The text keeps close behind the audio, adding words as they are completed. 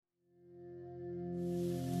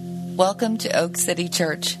Welcome to Oak City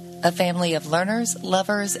Church, a family of learners,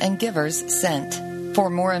 lovers, and givers sent. For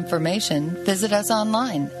more information, visit us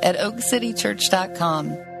online at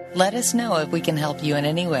oakcitychurch.com. Let us know if we can help you in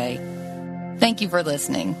any way. Thank you for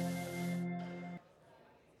listening.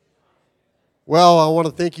 Well, I want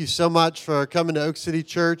to thank you so much for coming to Oak City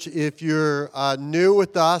Church. If you're new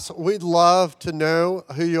with us, we'd love to know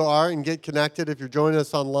who you are and get connected. If you're joining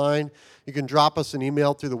us online, you can drop us an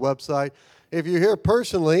email through the website. If you're here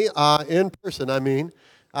personally, you fill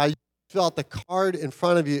out the card in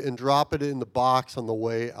front of you and drop it in the box on the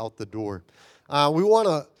way out the door. We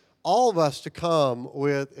want all of us to come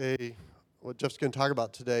with what Jeff's going to talk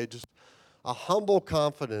about today, just a humble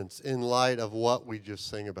confidence in light of what we just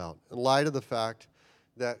sang about, in light of the fact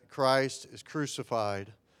that Christ is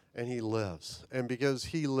crucified and he lives. And because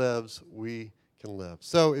he lives, we can live.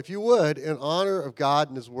 So if you would, in honor of God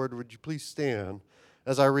and his word, would you please stand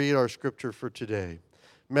as I read our scripture for today?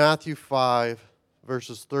 Matthew 5,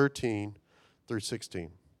 verses 13 through 16.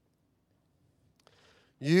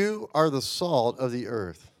 You are the salt of the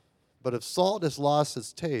earth, but if salt has lost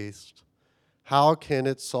its taste, how can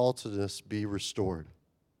its saltiness be restored?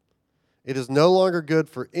 It is no longer good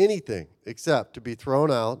for anything except to be thrown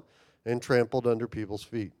out and trampled under people's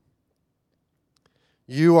feet.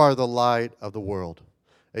 You are the light of the world.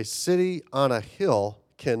 A city on a hill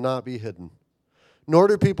cannot be hidden. Nor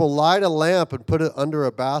do people light a lamp and put it under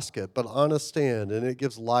a basket, but on a stand, and it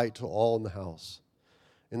gives light to all in the house.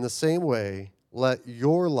 In the same way, let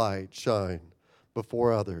your light shine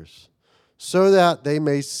before others, so that they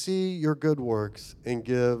may see your good works and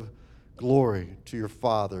give glory to your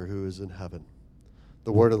Father who is in heaven.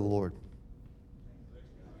 The word of the Lord.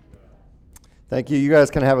 Thank you. You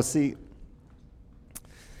guys can have a seat.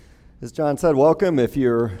 As John said, welcome. If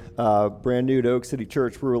you're brand new to Oak City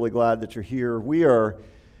Church, we're really glad that you're here. We are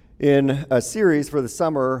in a series for the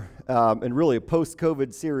summer, and really a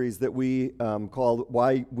post-COVID series that we called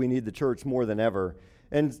Why We Need the Church More Than Ever.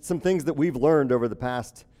 And some things that we've learned over the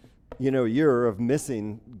past year of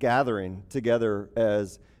missing gathering together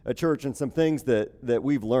as a church, and some things that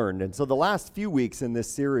we've learned. And so the last few weeks in this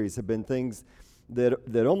series have been things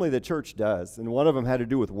that only the church does. And one of them had to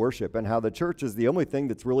do with worship, and how the church is the only thing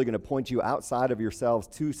that's really going to point you outside of yourselves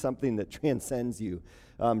to something that transcends you,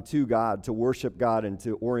 to God, to worship God and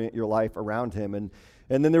to orient your life around him. And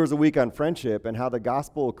then there was a week on friendship and how the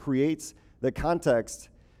gospel creates the context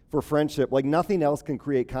for friendship. Like nothing else can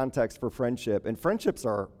create context for friendship. And friendships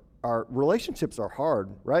our relationships are hard,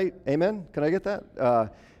 right? Amen? Can I get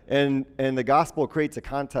that? And the gospel creates a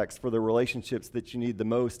context for the relationships that you need the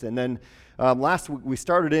most. And then last week we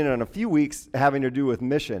started in on a few weeks having to do with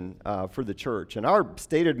mission for the church. And our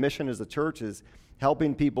stated mission as a church is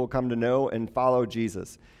helping people come to know and follow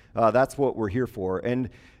Jesus. That's what we're here for. And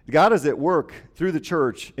God is at work through the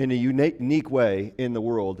church in a unique way in the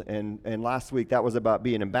world. And last week that was about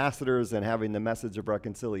being ambassadors and having the message of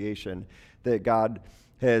reconciliation that God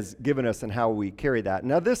has given us and how we carry that.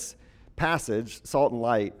 Now this passage, Salt and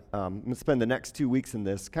Light, I'm going to spend the next 2 weeks in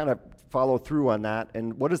this, kind of follow through on that,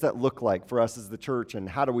 and what does that look like for us as the church, and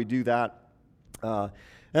how do we do that? I'm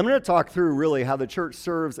going to talk through really how the church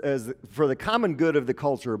serves as for the common good of the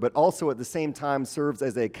culture, but also at the same time serves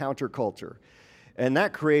as a counterculture, and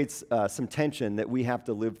that creates some tension that we have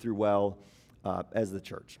to live through well as the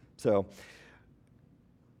church. So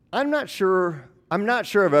I'm not sure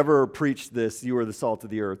I've ever preached this, you are the salt of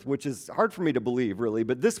the earth, which is hard for me to believe, really.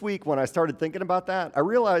 But this week, when I started thinking about that, I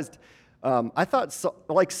realized I thought,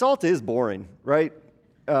 salt is boring, right?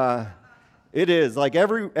 It is. Like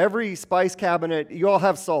every spice cabinet, you all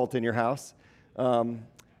have salt in your house.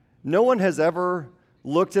 No one has ever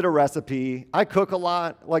looked at a recipe. I cook a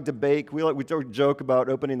lot, like to bake. We joke about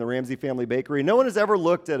opening the Ramsey Family Bakery. No one has ever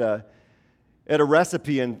looked at a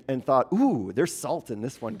recipe and thought, ooh, there's salt in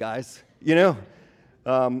this one, guys.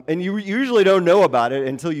 And you usually don't know about it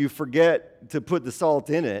until you forget to put the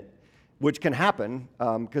salt in it, which can happen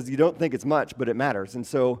because you don't think it's much, but it matters. And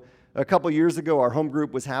so a couple years ago, our home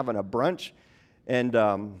group was having a brunch, and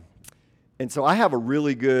so I have a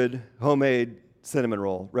really good homemade cinnamon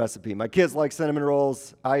roll recipe. My kids like cinnamon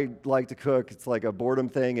rolls. I like to cook. It's like a boredom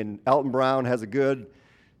thing, and Alton Brown has a good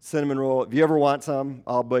cinnamon roll. If you ever want some,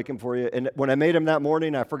 I'll bake them for you. And when I made them that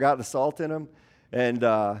morning, I forgot the salt in them, and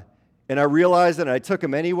I realized it, and I took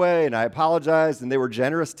them anyway, and I apologized, and they were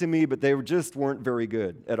generous to me, but they just weren't very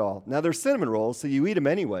good at all. Now, they're cinnamon rolls, so you eat them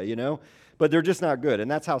anyway, but they're just not good,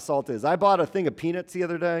 and that's how salt is. I bought a thing of peanuts the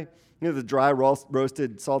other day, the dry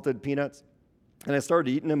roasted salted peanuts, and I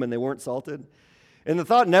started eating them, and they weren't salted. And the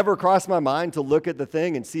thought never crossed my mind to look at the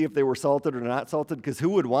thing and see if they were salted or not salted, because who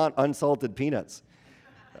would want unsalted peanuts?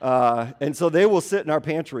 And so they will sit in our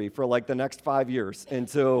pantry for like the next 5 years. And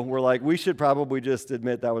so we're like, we should probably just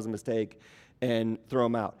admit that was a mistake and throw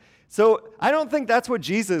them out. So I don't think that's what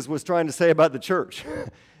Jesus was trying to say about the church.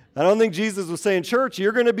 I don't think Jesus was saying, church,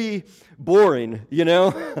 you're going to be boring,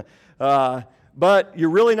 but you're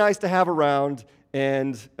really nice to have around,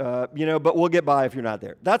 and, but we'll get by if you're not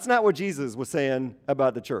there. That's not what Jesus was saying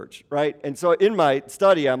about the church, right? And so in my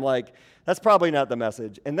study, I'm like, that's probably not the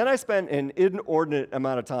message. And then I spent an inordinate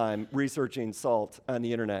amount of time researching salt on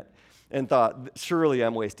the internet and thought, surely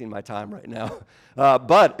I'm wasting my time right now.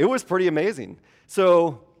 But it was pretty amazing.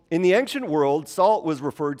 So in the ancient world, salt was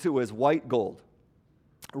referred to as white gold.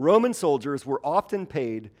 Roman soldiers were often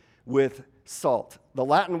paid with salt. The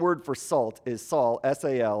Latin word for salt is sal,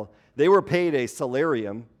 S-A-L. They were paid a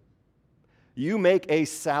salarium. You make a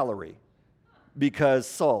salary because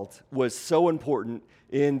salt was so important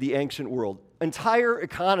in the ancient world. Entire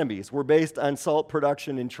economies were based on salt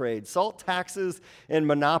production and trade. Salt taxes and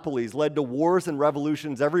monopolies led to wars and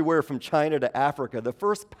revolutions everywhere from China to Africa. The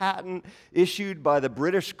first patent issued by the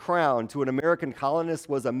British Crown to an American colonist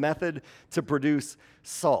was a method to produce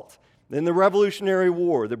salt. In the Revolutionary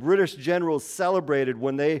War, the British generals celebrated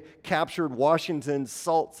when they captured Washington's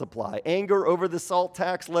salt supply. Anger over the salt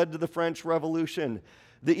tax led to the French Revolution.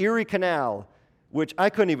 The Erie Canal, which I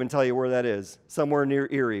couldn't even tell you where that is, somewhere near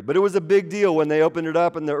Erie. But it was a big deal when they opened it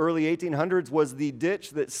up in the early 1800s, was the ditch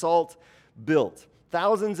that salt built.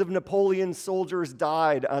 Thousands of Napoleon's soldiers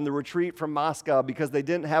died on the retreat from Moscow because they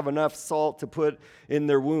didn't have enough salt to put in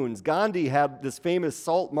their wounds. Gandhi had this famous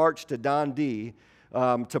salt march to Dundee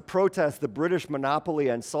to protest the British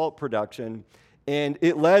monopoly on salt production. And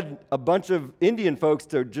it led a bunch of Indian folks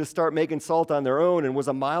to just start making salt on their own and was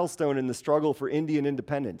a milestone in the struggle for Indian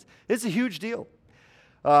independence. It's a huge deal.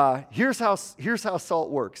 Here's how salt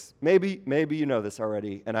works. Maybe you know this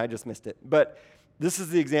already, and I just missed it. But this is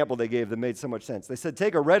the example they gave that made so much sense. They said,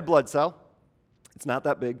 take a red blood cell. It's not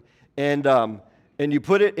that big. And you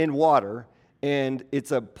put it in water, and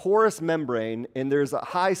it's a porous membrane, and there's a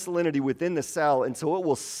high salinity within the cell, and so it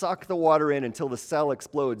will suck the water in until the cell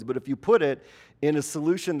explodes. But if you put it in a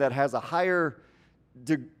solution that has a higher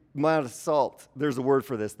amount of salt, there's a word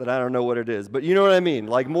for this that I don't know what it is, but you know what I mean,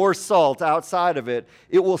 like more salt outside of it,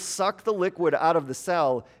 it will suck the liquid out of the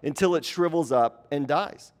cell until it shrivels up and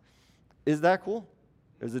dies. Is that cool?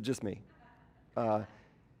 Or is it just me?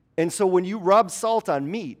 And so when you rub salt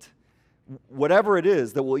on meat, whatever it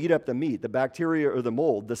is that will eat up the meat, the bacteria or the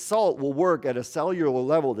mold, the salt will work at a cellular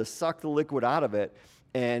level to suck the liquid out of it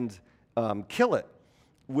and kill it,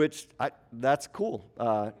 that's cool.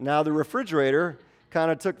 Now the refrigerator kind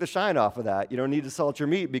of took the shine off of that. You don't need to salt your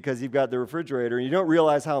meat because you've got the refrigerator, and you don't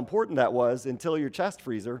realize how important that was until your chest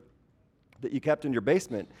freezer that you kept in your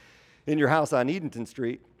basement in your house on Edenton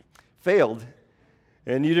Street failed,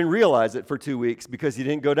 and you didn't realize it for 2 weeks because you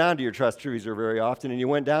didn't go down to your chest freezer very often, and you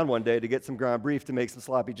went down one day to get some ground beef to make some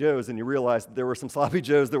sloppy joes, and you realized that there were some sloppy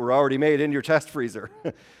joes that were already made in your chest freezer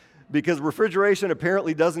because refrigeration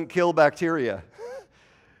apparently doesn't kill bacteria.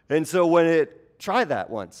 And so try that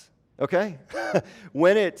once. Okay?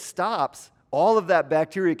 When it stops, all of that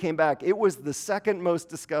bacteria came back. It was the second most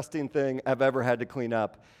disgusting thing I've ever had to clean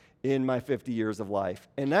up in my 50 years of life.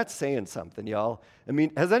 And that's saying something, y'all. I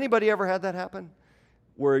mean, has anybody ever had that happen?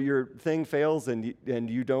 Where your thing fails and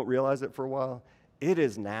you don't realize it for a while? It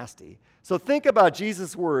is nasty. So think about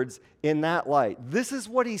Jesus' words in that light. This is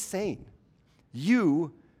what he's saying.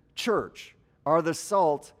 You, church, are the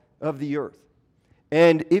salt of the earth.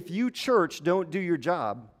 And if you, church, don't do your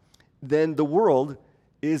job, then the world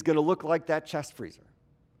is going to look like that chest freezer.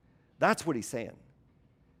 That's what he's saying.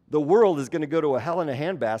 The world is going to go to a hell in a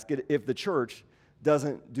handbasket if the church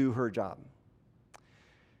doesn't do her job.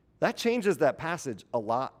 That changes that passage a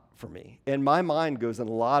lot for me, and my mind goes in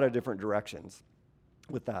a lot of different directions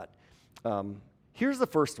with that. Here's the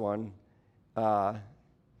first one,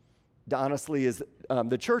 honestly, is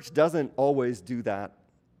the church doesn't always do that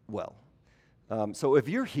well. So if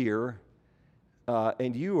you're here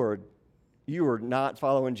and you are not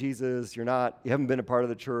following Jesus, you haven't been a part of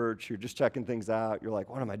the church, you're just checking things out, you're like,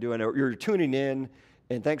 what am I doing? Or you're tuning in,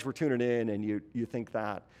 and thanks for tuning in, and you think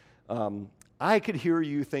that. I could hear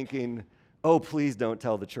you thinking, oh, please don't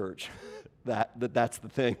tell the church that's the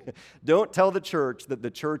thing. Don't tell the church that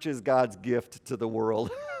the church is God's gift to the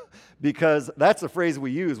world, because that's a phrase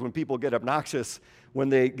we use when people get obnoxious, when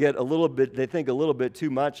they think a little bit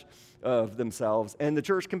too much of themselves, and the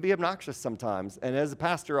church can be obnoxious sometimes. And as a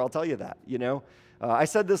pastor, I'll tell you that, I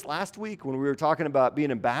said this last week when we were talking about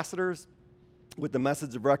being ambassadors with the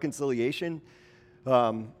message of reconciliation.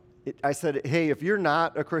 I said, hey, if you're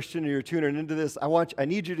not a Christian and you're tuning into this, I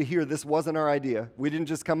need you to hear this wasn't our idea. We didn't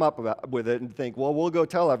just come up with it and think, well, we'll go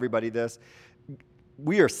tell everybody this.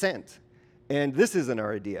 We are sent, and this isn't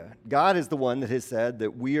our idea. God is the one that has said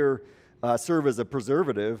that we serve as a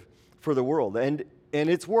preservative for the world, and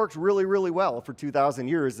it's worked really, really well for 2,000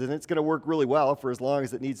 years, and it's going to work really well for as long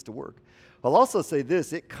as it needs to work. I'll also say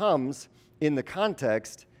this, it comes in the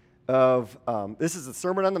context of, this is the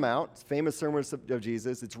Sermon on the Mount, famous sermon of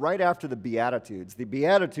Jesus. It's right after the Beatitudes. The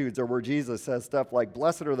Beatitudes are where Jesus says stuff like,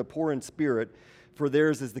 blessed are the poor in spirit, for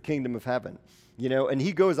theirs is the kingdom of heaven. And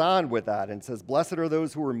he goes on with that and says, blessed are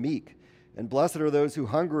those who are meek, and blessed are those who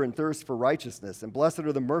hunger and thirst for righteousness, and blessed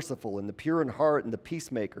are the merciful, and the pure in heart, and the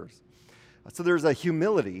peacemakers. So there's a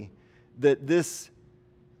humility that this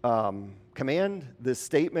command, this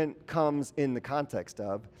statement comes in the context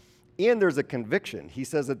of, and there's a conviction. He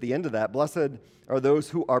says at the end of that, blessed are those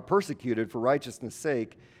who are persecuted for righteousness'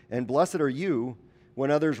 sake, and blessed are you when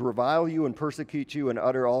others revile you and persecute you and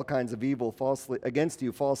utter all kinds of evil against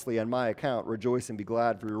you falsely on my account. Rejoice and be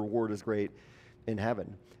glad, for your reward is great in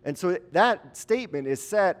heaven. And so that statement is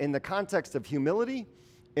set in the context of humility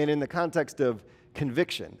and in the context of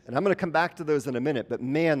conviction. And I'm going to come back to those in a minute, but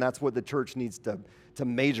man, that's what the church needs to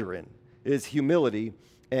major in, is humility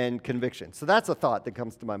and conviction. So that's a thought that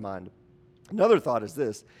comes to my mind. Another thought is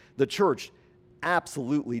this: the church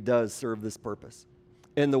absolutely does serve this purpose.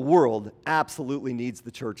 And the world absolutely needs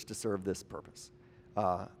the church to serve this purpose.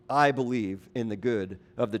 I believe in the good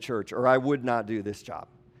of the church, or I would not do this job.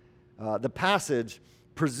 The passage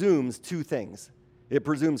presumes two things. It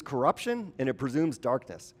presumes corruption and it presumes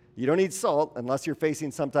darkness. You don't need salt unless you're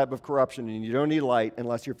facing some type of corruption, and you don't need light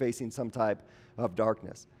unless you're facing some type of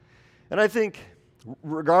darkness. And I think,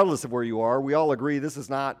 regardless of where you are, we all agree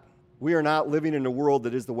we are not living in a world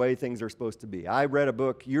that is the way things are supposed to be. I read a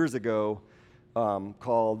book years ago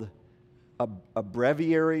called A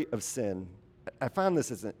Breviary of Sin. I found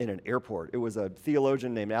this in an airport. It was a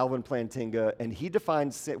theologian named Alvin Plantinga, and he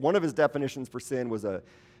defined sin. One of his definitions for sin was a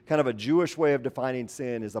kind of a Jewish way of defining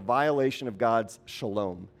sin is a violation of God's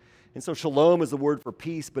shalom. And so shalom is the word for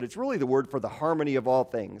peace, but it's really the word for the harmony of all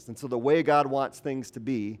things. And so the way God wants things to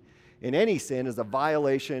be in any sin is a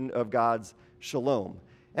violation of God's shalom.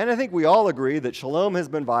 And I think we all agree that shalom has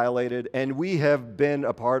been violated, and we have been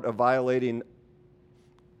a part of violating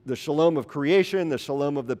the shalom of creation, the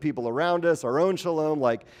shalom of the people around us, our own shalom.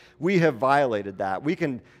 Like, we have violated that. We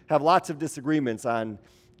can have lots of disagreements on,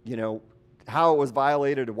 how it was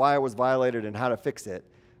violated and why it was violated and how to fix it.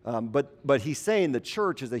 But he's saying the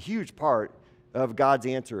church is a huge part of God's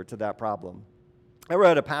answer to that problem. I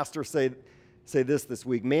read a pastor say this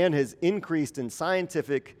week: man has increased in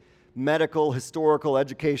scientific, medical, historical,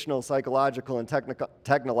 educational, psychological, and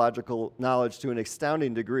technological knowledge to an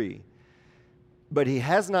astounding degree. But he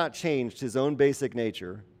has not changed his own basic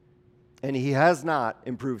nature, and he has not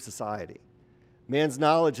improved society. Man's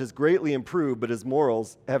knowledge has greatly improved, but his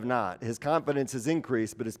morals have not. His confidence has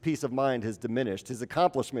increased, but his peace of mind has diminished. His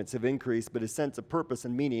accomplishments have increased, but his sense of purpose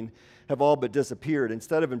and meaning have all but disappeared.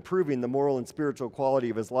 Instead of improving the moral and spiritual quality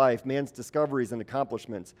of his life, man's discoveries and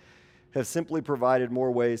accomplishments have simply provided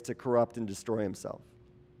more ways to corrupt and destroy himself.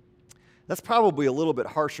 That's probably a little bit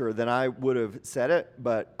harsher than I would have said it,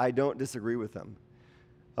 but I don't disagree with him.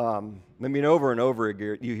 Over and over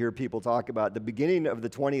again, you hear people talk about the beginning of the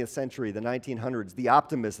 20th century, the 1900s, the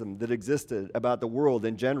optimism that existed about the world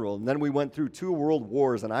in general. And then we went through 2 world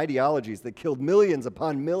wars and ideologies that killed millions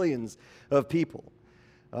upon millions of people.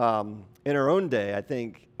 In our own day, I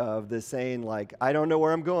think of this saying like, I don't know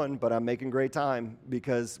where I'm going, but I'm making great time,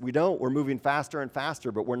 because we're moving faster and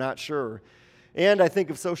faster, but we're not sure. And I think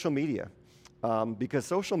of social media, because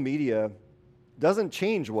social media doesn't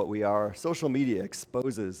change what we are. Social media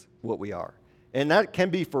exposes what we are. And that can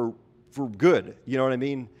be for good, you know what I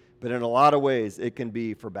mean? But in a lot of ways, it can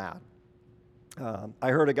be for bad. I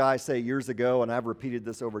heard a guy say years ago, and I've repeated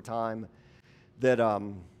this over time, that there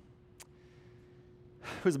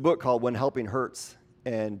was a book called When Helping Hurts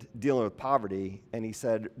and dealing with poverty. And he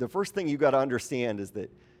said, the first thing you got to understand is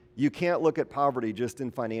that you can't look at poverty just in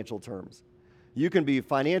financial terms. You can be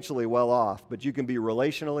financially well off, but you can be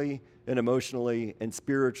relationally and emotionally and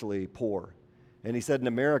spiritually poor. And he said in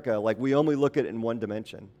America, we only look at it in one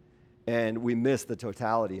dimension, and we miss the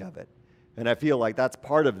totality of it. And I feel like that's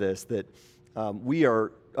part of this, that we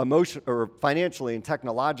are financially and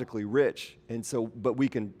technologically rich, and so, but we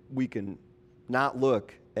can not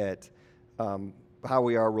look at how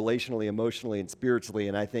we are relationally, emotionally, and spiritually,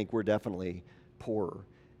 and I think we're definitely poorer.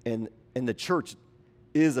 And the church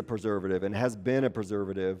is a preservative and has been a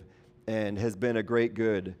preservative and has been a great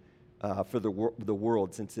good for the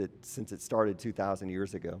world since it started 2,000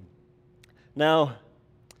 years ago. Now,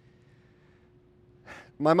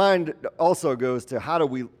 my mind also goes to how do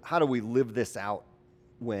we live this out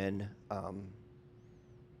when,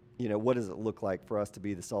 what does it look like for us to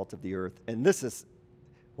be the salt of the earth? And this is,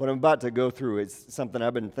 what I'm about to go through is something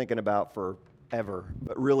I've been thinking about forever,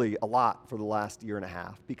 but really a lot for the last year and a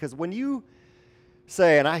half. Because when you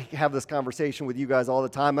say, and I have this conversation with you guys all the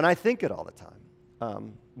time, and I think it all the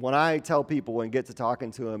time, when I tell people and get to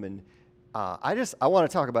talking to them, and I want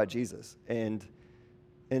to talk about Jesus. And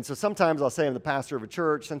so sometimes I'll say I'm the pastor of a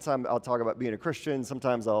church, sometimes I'll talk about being a Christian,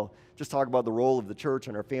 sometimes I'll just talk about the role of the church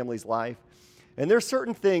in our family's life. And there's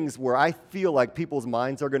certain things where I feel like people's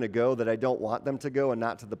minds are going to go that I don't want them to go, and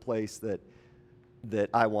not to the place that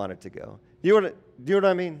I want it to go. Do you know what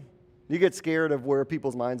I mean? You get scared of where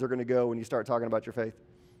people's minds are going to go when you start talking about your faith?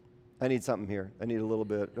 I need something here. I need a little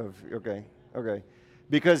bit of, okay.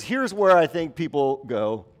 Because here's where I think people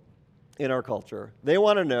go in our culture. They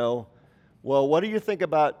want to know, well, what do you think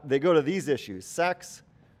about, they go to these issues, sex,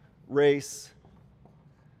 race,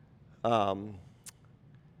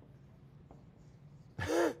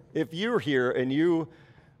 if you're here and you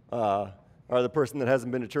are the person that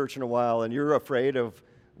hasn't been to church in a while and you're afraid of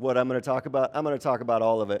what I'm going to talk about, I'm going to talk about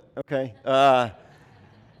all of it, okay?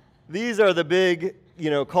 These are the big,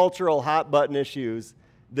 cultural hot button issues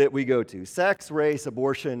that we go to. Sex, race,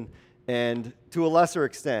 abortion, and to a lesser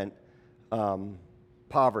extent,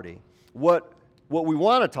 poverty. What we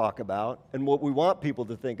want to talk about and what we want people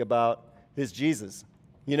to think about is Jesus.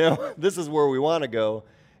 This is where we want to go,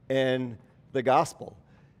 and the gospel.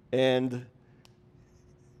 And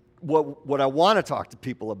what I want to talk to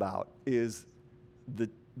people about is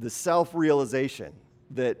the self-realization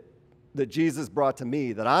that Jesus brought to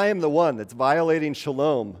me, that I am the one that's violating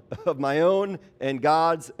shalom of my own and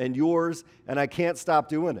God's and yours, and I can't stop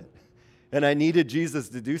doing it. And I needed Jesus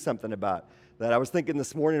to do something about that. I was thinking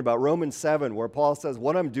this morning about Romans 7, where Paul says,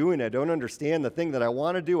 what I'm doing, I don't understand. The thing that I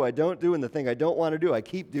want to do, I don't do, and the thing I don't want to do, I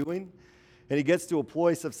keep doing. And he gets to a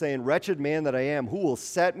place of saying, wretched man that I am, who will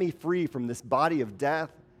set me free from this body of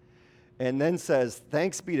death? And then says,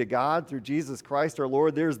 thanks be to God through Jesus Christ our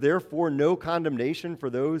Lord. There's therefore no condemnation for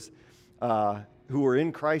those who are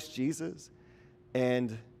in Christ Jesus.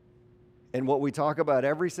 And what we talk about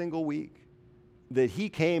every single week, that he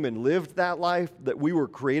came and lived that life that we were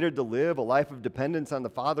created to live, a life of dependence on the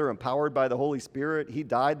Father, empowered by the Holy Spirit. He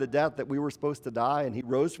died the death that we were supposed to die, and he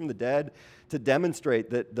rose from the dead to demonstrate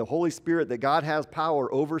that the Holy Spirit, that God has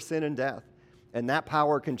power over sin and death, and that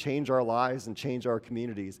power can change our lives and change our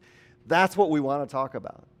communities. That's what we want to talk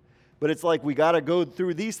about. But it's like we got to go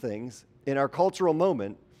through these things in our cultural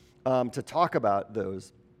moment to talk about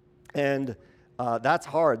those. And that's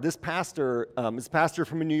hard. This pastor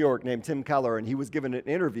from New York named Tim Keller, and he was given an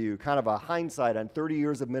interview, kind of a hindsight on 30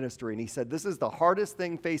 years of ministry, and he said, this is the hardest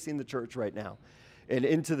thing facing the church right now and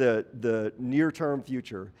into the near-term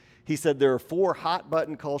future. He said there are 4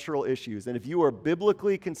 hot-button cultural issues, and if you are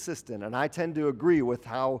biblically consistent, and I tend to agree with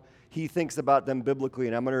how he thinks about them biblically,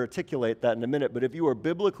 and I'm going to articulate that in a minute, but if you are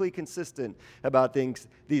biblically consistent about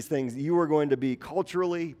these things, you are going to be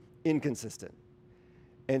culturally inconsistent.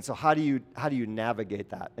 And so how do you navigate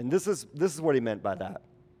that? And this is what he meant by that.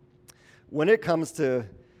 When it comes to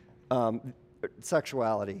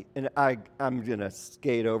sexuality, and I'm going to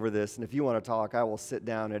skate over this, and if you want to talk, I will sit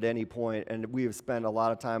down at any point. And we have spent a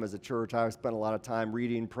lot of time as a church. I've spent a lot of time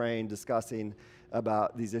reading, praying, discussing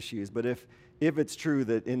about these issues. But if it's true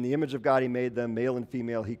that in the image of God he made them, male and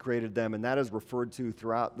female, he created them, and that is referred to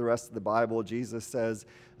throughout the rest of the Bible. Jesus says,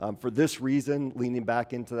 for this reason, leaning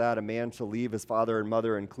back into that, a man shall leave his father and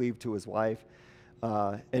mother and cleave to his wife.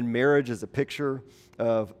 And marriage is a picture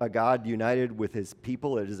of a God united with his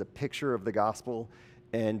people. It is a picture of the gospel.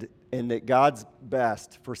 And that God's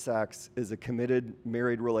best for sex is a committed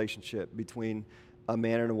married relationship between a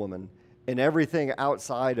man and a woman. And everything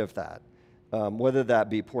outside of that, whether that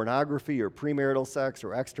be pornography or premarital sex or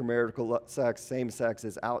extramarital sex, same sex,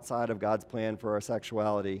 is outside of God's plan for our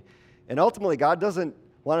sexuality. And ultimately, God doesn't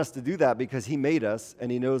want us to do that because he made us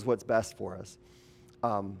and he knows what's best for us.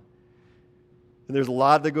 And there's a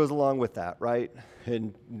lot that goes along with that, right?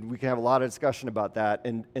 And we can have a lot of discussion about that,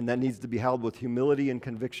 and that needs to be held with humility and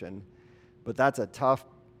conviction. But that's a tough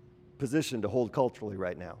position to hold culturally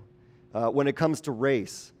right now. When it comes to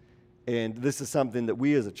race, and this is something that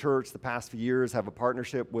we as a church the past few years have a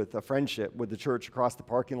partnership with, a friendship with the church across the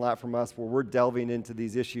parking lot from us, where we're delving into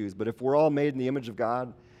these issues. But if we're all made in the image of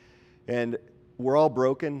God and we're all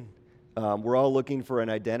broken, we're all looking for an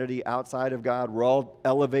identity outside of God, we're all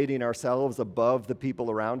elevating ourselves above the people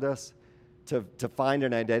around us, to find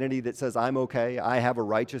an identity that says, I'm okay, I have a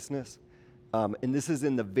righteousness. And this is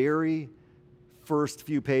in the very first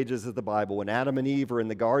few pages of the Bible. When Adam and Eve are in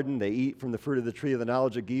the garden, they eat from the fruit of the tree of the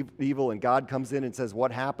knowledge of evil, and God comes in and says,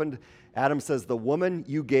 what happened? Adam says, the woman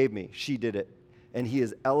you gave me, she did it. And he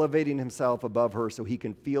is elevating himself above her so he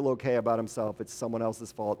can feel okay about himself. It's someone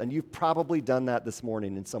else's fault. And you've probably done that this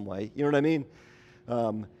morning in some way. You know what I mean?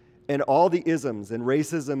 And all the isms and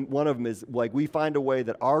racism, one of them is like we find a way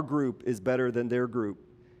that our group is better than their group.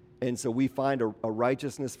 And so we find a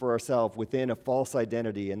righteousness for ourselves within a false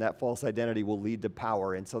identity, and that false identity will lead to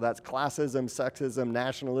power. And so that's classism, sexism,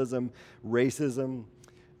 nationalism, racism.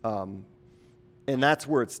 And that's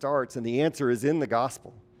where it starts. And the answer is in the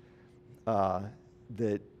gospel.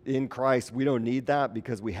 That in Christ, we don't need that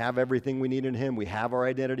because we have everything we need in him. We have our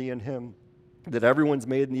identity in him. That everyone's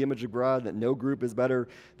made in the image of God, that no group is better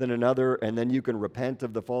than another, and then you can repent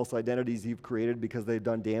of the false identities you've created because they've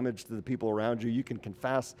done damage to the people around you. You can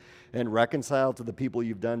confess and reconcile to the people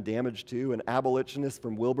you've done damage to. And abolitionists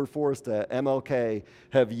from Wilberforce to MLK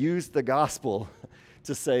have used the gospel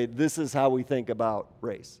to say this is how we think about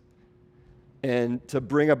race and to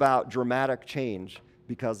bring about dramatic change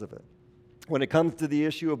because of it. When it comes to the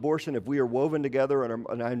issue of abortion, if we are woven together,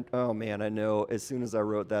 I know as soon as I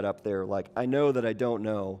wrote that up there, like I know that I don't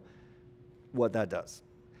know what that does.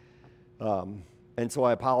 And so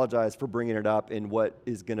I apologize for bringing it up in what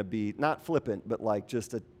is going to be not flippant, but like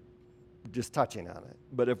just touching on it.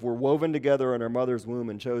 But if we're woven together in our mother's womb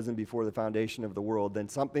and chosen before the foundation of the world, then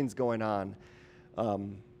something's going on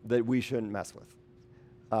that we shouldn't mess with.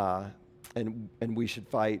 And we should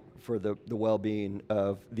fight for the well-being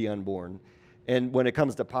of the unborn. And when it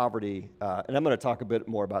comes to poverty, and I'm going to talk a bit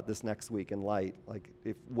more about this next week in Light, like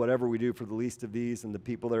if whatever we do for the least of these and the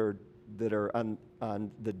people that are on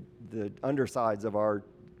the undersides of our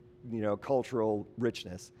cultural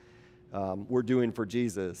richness, we're doing for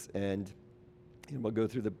Jesus. And we'll go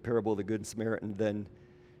through the parable of the Good Samaritan. Then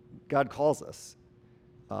God calls us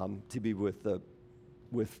to be with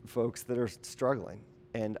folks that are struggling.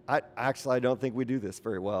 And I don't think we do this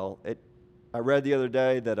very well. I read the other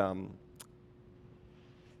day that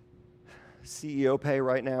CEO pay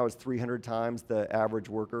right now is 300 times the average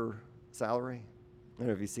worker salary. I don't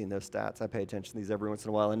know if you've seen those stats. I pay attention to these every once in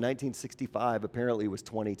a while. In 1965, apparently it was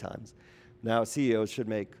 20 times. Now CEOs should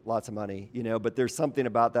make lots of money, but there's something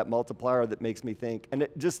about that multiplier that makes me think, and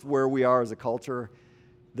just where we are as a culture,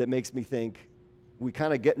 that makes me think we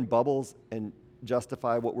kind of get in bubbles and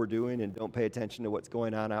justify what we're doing and don't pay attention to what's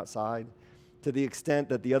going on outside, to the extent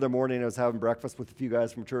that the other morning I was having breakfast with a few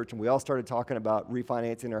guys from church and we all started talking about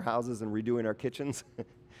refinancing our houses and redoing our kitchens.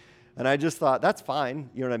 And I just thought, that's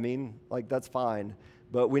fine, you know what I mean? Like, that's fine.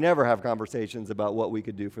 But we never have conversations about what we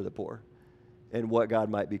could do for the poor and what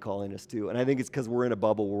God might be calling us to. And I think it's because we're in a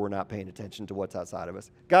bubble where we're not paying attention to what's outside of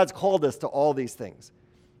us. God's called us to all these things,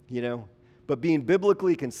 But being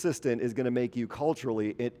biblically consistent is going to make you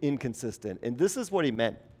culturally inconsistent. And this is what he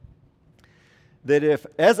meant. That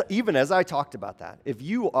even as I talked about that, if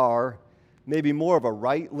you are maybe more of a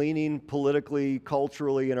right-leaning politically,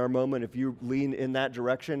 culturally in our moment, if you lean in that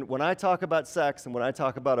direction, when I talk about sex and when I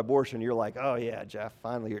talk about abortion, you're like, oh yeah, Jeff,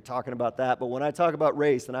 finally you're talking about that. But when I talk about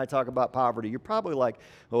race and I talk about poverty, you're probably like,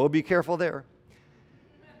 oh, be careful there.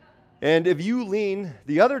 And if you lean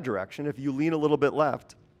the other direction, if you lean a little bit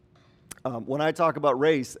left, when I talk about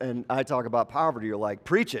race and I talk about poverty, you're like,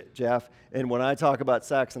 preach it, Jeff. And when I talk about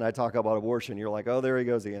sex and I talk about abortion, you're like, oh, there he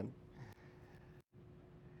goes again.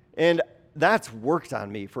 And that's worked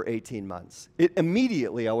on me for 18 months.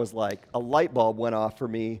 Immediately, I was like, a light bulb went off for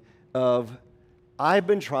me of, I've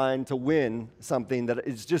been trying to win something that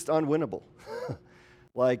is just unwinnable.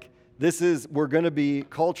 Like, we're going to be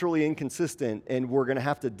culturally inconsistent, and we're going to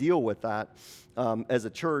have to deal with that as a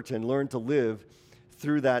church and learn to live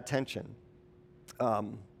through that tension.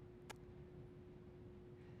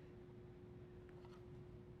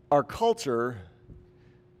 Our culture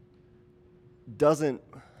doesn't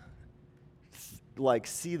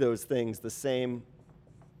see those things the same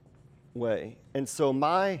way. And so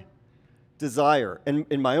my desire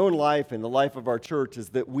in my own life and the life of our church is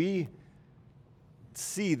that we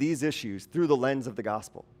see these issues through the lens of the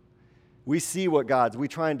gospel. We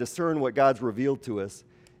try and discern what God's revealed to us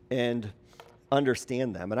and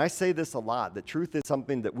understand them. And I say this a lot, that truth is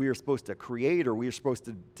something that we are supposed to create or we are supposed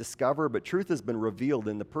to discover, but truth has been revealed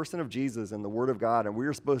in the person of Jesus and the Word of God, and we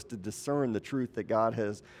are supposed to discern the truth that God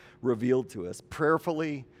has revealed to us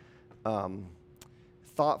prayerfully,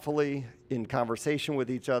 thoughtfully, in conversation with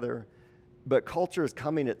each other. But culture is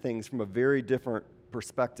coming at things from a very different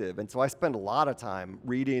perspective. And so I spend a lot of time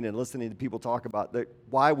reading and listening to people talk about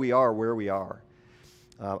why we are where we are.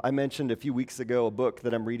 I mentioned a few weeks ago a book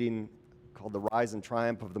that I'm reading called The Rise and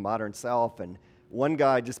Triumph of the Modern Self, and one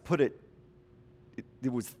guy just put it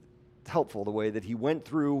was helpful the way that he went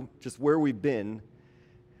through just where we've been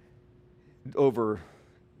over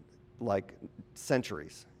like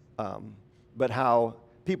centuries, but how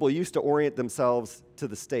people used to orient themselves to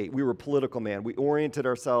the state. We were political man. We oriented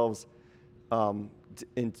ourselves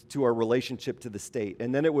into our relationship to the state.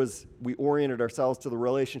 And then we oriented ourselves to the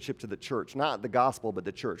relationship to the church, not the gospel, but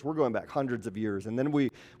the church. We're going back hundreds of years. And then we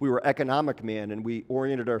were economic man, and we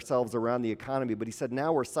oriented ourselves around the economy. But he said,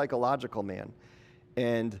 now we're psychological man.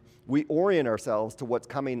 And we orient ourselves to what's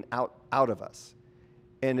coming out of us.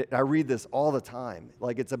 And I read this all the time.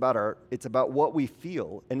 Like it's about what we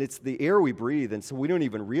feel, and it's the air we breathe, and so we don't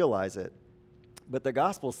even realize it. But the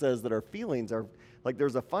gospel says that our feelings are, like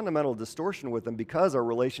there's a fundamental distortion with them because our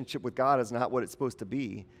relationship with God is not what it's supposed to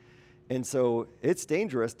be. And so it's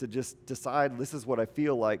dangerous to just decide this is what I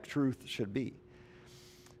feel like truth should be.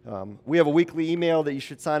 We have a weekly email that you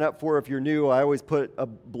should sign up for if you're new. I always put a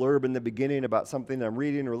blurb in the beginning about something that I'm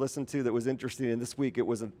reading or listening to that was interesting. And this week it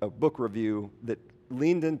was a book review that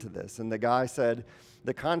leaned into this. And the guy said,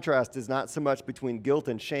 the contrast is not so much between guilt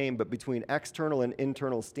and shame, but between external and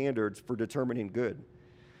internal standards for determining good.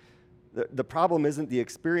 The problem isn't the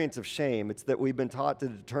experience of shame. It's that we've been taught to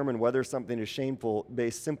determine whether something is shameful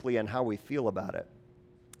based simply on how we feel about it.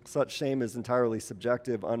 Such shame is entirely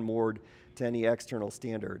subjective, unmoored to any external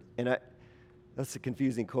standard. And that's a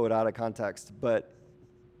confusing quote out of context, but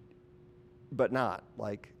not.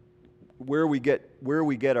 Like where we get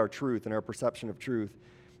our truth and our perception of truth,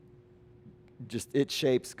 just it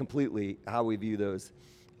shapes completely how we view those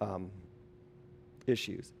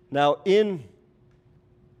issues. Now, in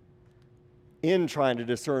trying to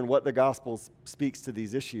discern what the gospel speaks to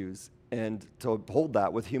these issues and to hold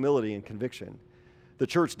that with humility and conviction, the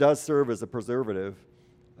church does serve as a preservative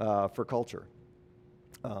for culture.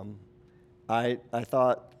 I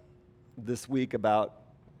thought this week about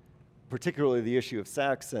particularly the issue of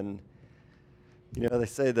sex, and they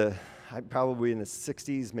say probably in the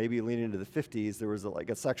 60s, maybe leaning into the 50s, there was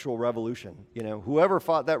a sexual revolution. Whoever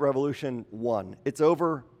fought that revolution won. It's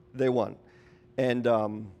over, they won.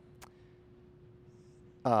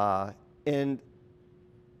 But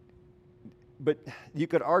you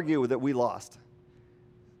could argue that we lost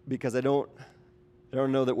because I don't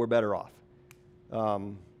know that we're better off.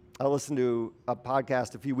 I listened to a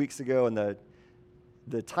podcast a few weeks ago, and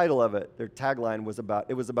the title of it, their tagline was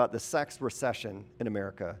about the sex recession in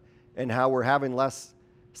America and how we're having less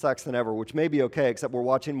sex than ever, which may be okay, except we're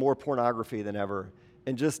watching more pornography than ever,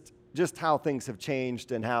 and just how things have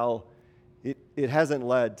changed and how it hasn't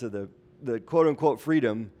led to the quote-unquote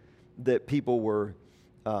freedom that people were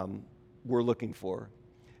looking for.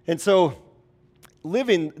 And so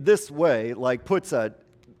living this way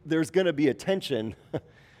there's going to be a tension.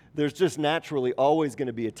 There's just naturally always going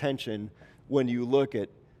to be a tension when you look at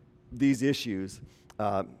these issues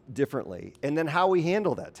differently. And then how we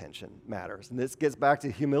handle that tension matters. And this gets back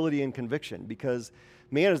to humility and conviction, because,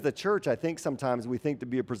 man, as the church, I think sometimes we think to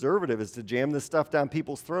be a preservative is to jam this stuff down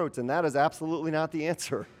people's throats, and that is absolutely not the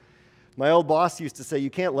answer. My old boss used to say, you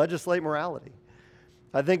can't legislate morality.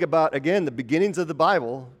 I think about, again, the beginnings of the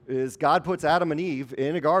Bible is God puts Adam and Eve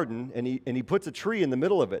in a garden, and he puts a tree in the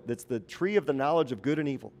middle of it that's the tree of the knowledge of good and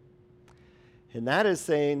evil. And that is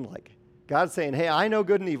saying, God's saying, hey, I know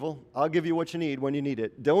good and evil. I'll give you what you need when you need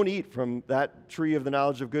it. Don't eat from that tree of the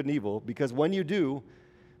knowledge of good and evil, because when you do,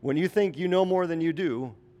 when you think you know more than you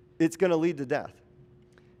do, it's going to lead to death.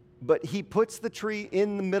 But he puts the tree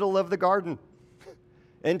in the middle of the garden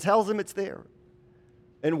and tells them it's there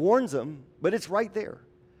and warns them, but it's right there.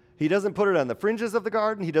 He doesn't put it on the fringes of the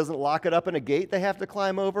garden. He doesn't lock it up in a gate they have to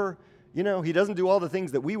climb over. He doesn't do all the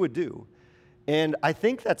things that we would do. And I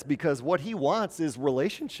think that's because what he wants is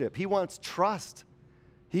relationship. He wants trust.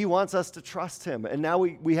 He wants us to trust him. And now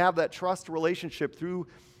we have that trust relationship through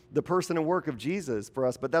the person and work of Jesus for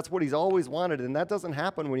us. But that's what he's always wanted. And that doesn't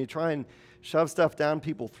happen when you try and shove stuff down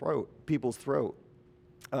people's throat.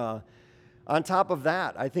 On top of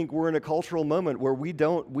that, I think we're in a cultural moment where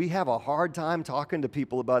we have a hard time talking to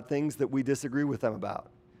people about things that we disagree with them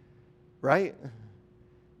about, right?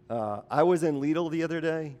 I was in Lidl the other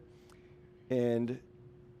day, and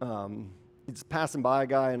just passing by a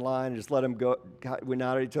guy in line and just let him go. We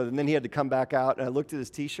nodded at each other, and then he had to come back out, and I looked at his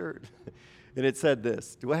T-shirt, and it said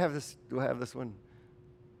this. Do I have this one?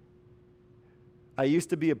 I used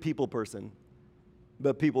to be a people person,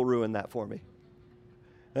 but people ruined that for me.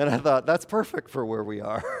 And I thought, that's perfect for where we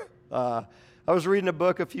are. I was reading a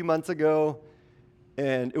book a few months ago,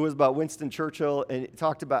 and it was about Winston Churchill, and it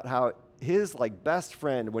talked about how his like best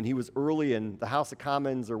friend when he was early in the House of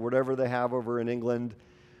Commons or whatever they have over in England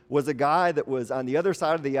was a guy that was on the other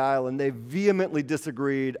side of the aisle, and they vehemently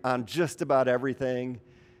disagreed on just about everything.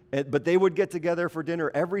 But they would get together for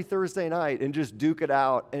dinner every Thursday night and just duke it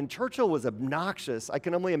out. And Churchill was obnoxious. I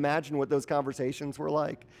can only imagine what those conversations were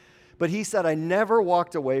like. But he said, I never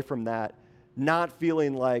walked away from that not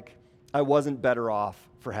feeling like I wasn't better off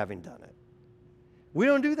for having done it. We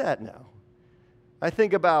don't do that now. I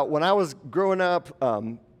think about when I was growing up,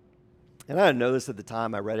 and I didn't know this at the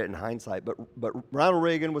time, I read it in hindsight, but Ronald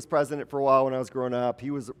Reagan was president for a while when I was growing up.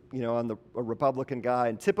 He was, a Republican guy,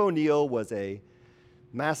 and Tip O'Neill was a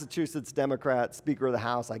Massachusetts Democrat, Speaker of the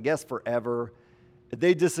House, I guess forever.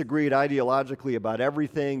 They disagreed ideologically about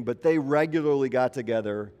everything, but they regularly got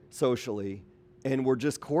together socially and were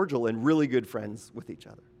just cordial and really good friends with each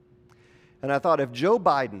other. And I thought if Joe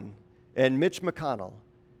Biden and Mitch McConnell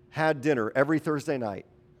had dinner every Thursday night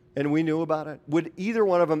and we knew about it, would either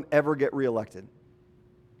one of them ever get reelected?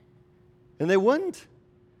 And they wouldn't,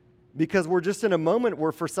 because we're just in a moment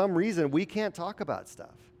where for some reason we can't talk about stuff.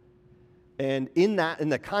 And in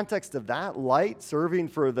the context of that, light serving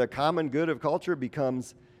for the common good of culture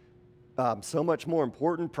becomes so much more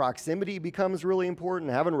important. Proximity becomes really important.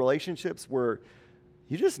 Having relationships where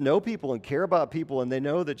you just know people and care about people, and they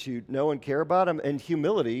know that you know and care about them. And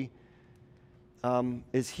humility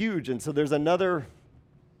is huge. And so there's another.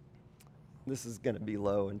 This is going to be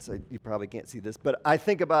low, and so you probably can't see this, but I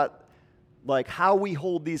think about like how we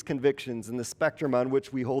hold these convictions and the spectrum on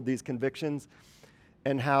which we hold these convictions,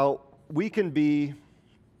 and how we can be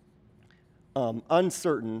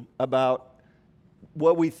uncertain about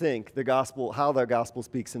what we think the gospel, how the gospel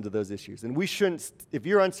speaks into those issues. And we shouldn't, if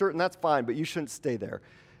you're uncertain, that's fine, but you shouldn't stay there.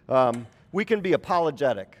 We can be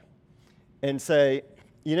apologetic and say,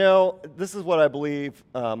 this is what I believe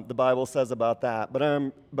the Bible says about that, but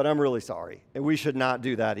I'm really sorry. And we should not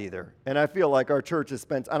do that either. And I feel like our church has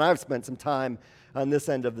spent, and I've spent some time on this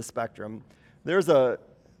end of the spectrum. There's a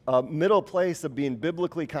middle place of being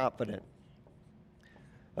biblically confident,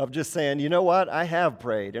 of just saying, you know what, I have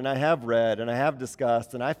prayed and I have read and I have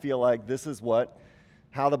discussed, and I feel like this is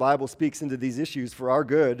how the Bible speaks into these issues for our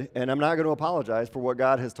good, and I'm not going to apologize for what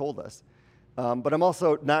God has told us. But I'm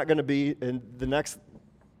also not going to be in the next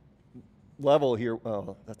level here,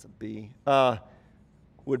 that's a B,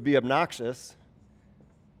 would be obnoxious,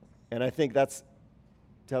 and I think that's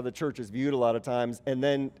how the church is viewed a lot of times. And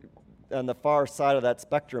then on the far side of that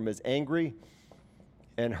spectrum is angry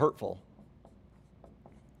and hurtful.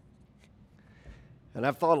 And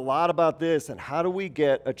I've thought a lot about this, and how do we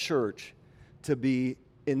get a church to be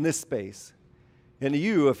in this space? And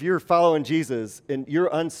you, if you're following Jesus and you're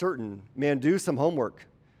uncertain, man, do some homework.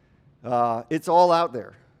 It's all out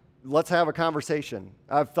there. Let's have a conversation.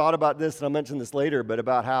 I've thought about this, and I'll mention this later, but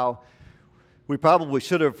about how we probably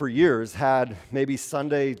should have for years had maybe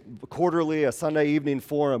quarterly, a Sunday evening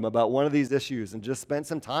forum about one of these issues, and just spent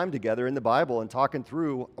some time together in the Bible and talking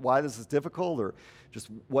through why this is difficult, or just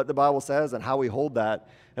what the Bible says and how we hold that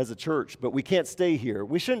as a church. But we can't stay here.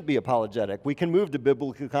 We shouldn't be apologetic. We can move to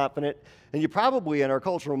biblically confident, and you probably in our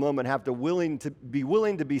cultural moment have to be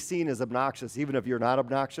willing to be seen as obnoxious, even if you're not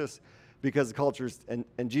obnoxious, because the culture's,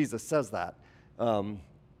 and Jesus says that.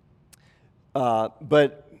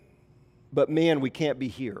 But man, we can't be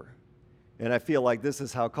here. And I feel like this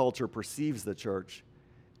is how culture perceives the church,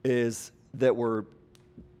 is that we're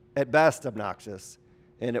at best obnoxious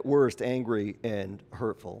and at worst angry and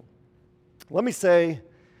hurtful. Let me say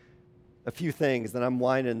a few things, then I'm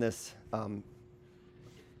winding this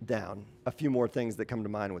down. A few more things that come to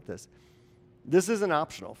mind with this. This isn't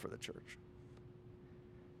optional for the church.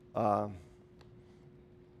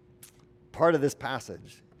 Part of this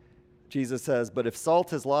passage, Jesus says, but if salt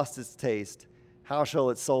has lost its taste, how shall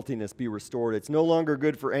its saltiness be restored? It's no longer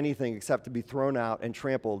good for anything except to be thrown out and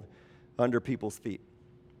trampled under people's feet.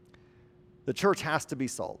 The church has to be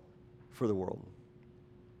salt for the world.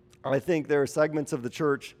 I think there are segments of the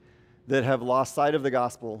church that have lost sight of the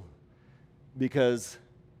gospel because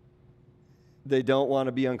they don't want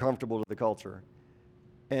to be uncomfortable to the culture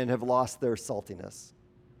and have lost their saltiness.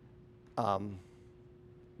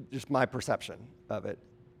 Just my perception of it.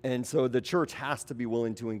 And so the church has to be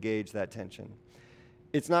willing to engage that tension.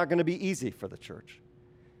 It's not going to be easy for the church.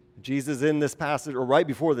 Jesus in this passage, or right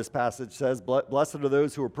before this passage, says, blessed are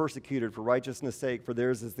those who are persecuted for righteousness' sake, for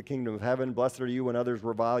theirs is the kingdom of heaven. Blessed are you when others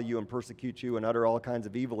revile you and persecute you and utter all kinds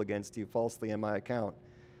of evil against you falsely on my account.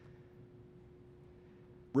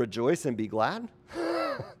 Rejoice and be glad?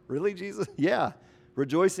 Really, Jesus? Yeah.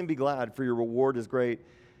 Rejoice and be glad, for your reward is great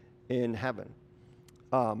in heaven.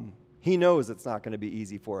 He knows it's not going to be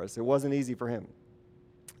easy for us. It wasn't easy for him.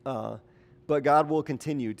 but God will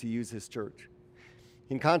continue to use his church.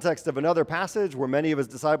 In context of another passage where many of his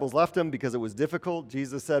disciples left him because it was difficult,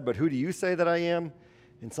 Jesus said, "But who do you say that I am?"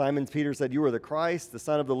 And Simon Peter said, "You are the Christ, the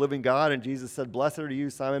Son of the living God." And Jesus said, "Blessed are you,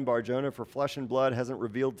 Simon Bar-Jonah, for flesh and blood hasn't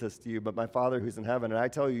revealed this to you, but my Father who's in heaven. And I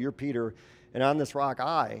tell you, you're Peter, and on this rock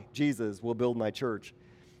I, Jesus, will build my church,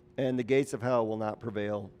 and the gates of hell will not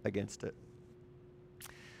prevail against it."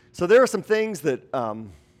 So there are some things that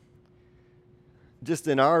just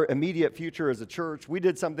in our immediate future as a church, we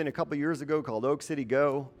did something a couple years ago called Oak City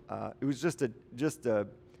Go. It was just a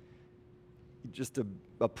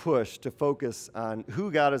push to focus on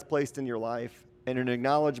who God has placed in your life and an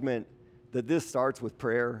acknowledgement that this starts with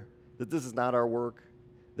prayer, that this is not our work,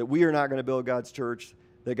 that we are not going to build God's church,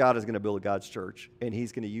 that God is going to build God's church, and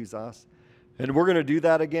he's going to use us. And we're going to do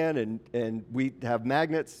that again, and we have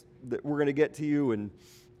magnets that we're going to get to you, and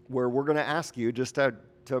where we're going to ask you just to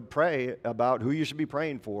pray about who you should be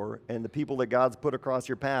praying for and the people that God's put across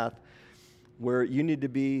your path, where you need to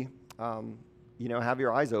be have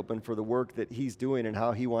your eyes open for the work that he's doing and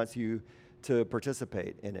how he wants you to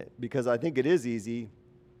participate in it. Because I think it is easy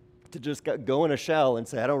to just go in a shell and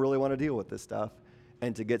say, I don't really want to deal with this stuff,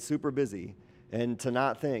 and to get super busy and to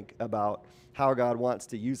not think about how God wants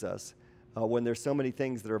to use us when there's so many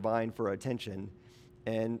things that are vying for attention.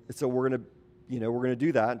 And so we're going to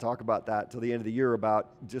do that and talk about that till the end of the year,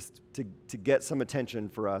 about just to get some attention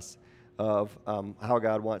for us of how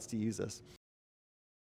God wants to use us.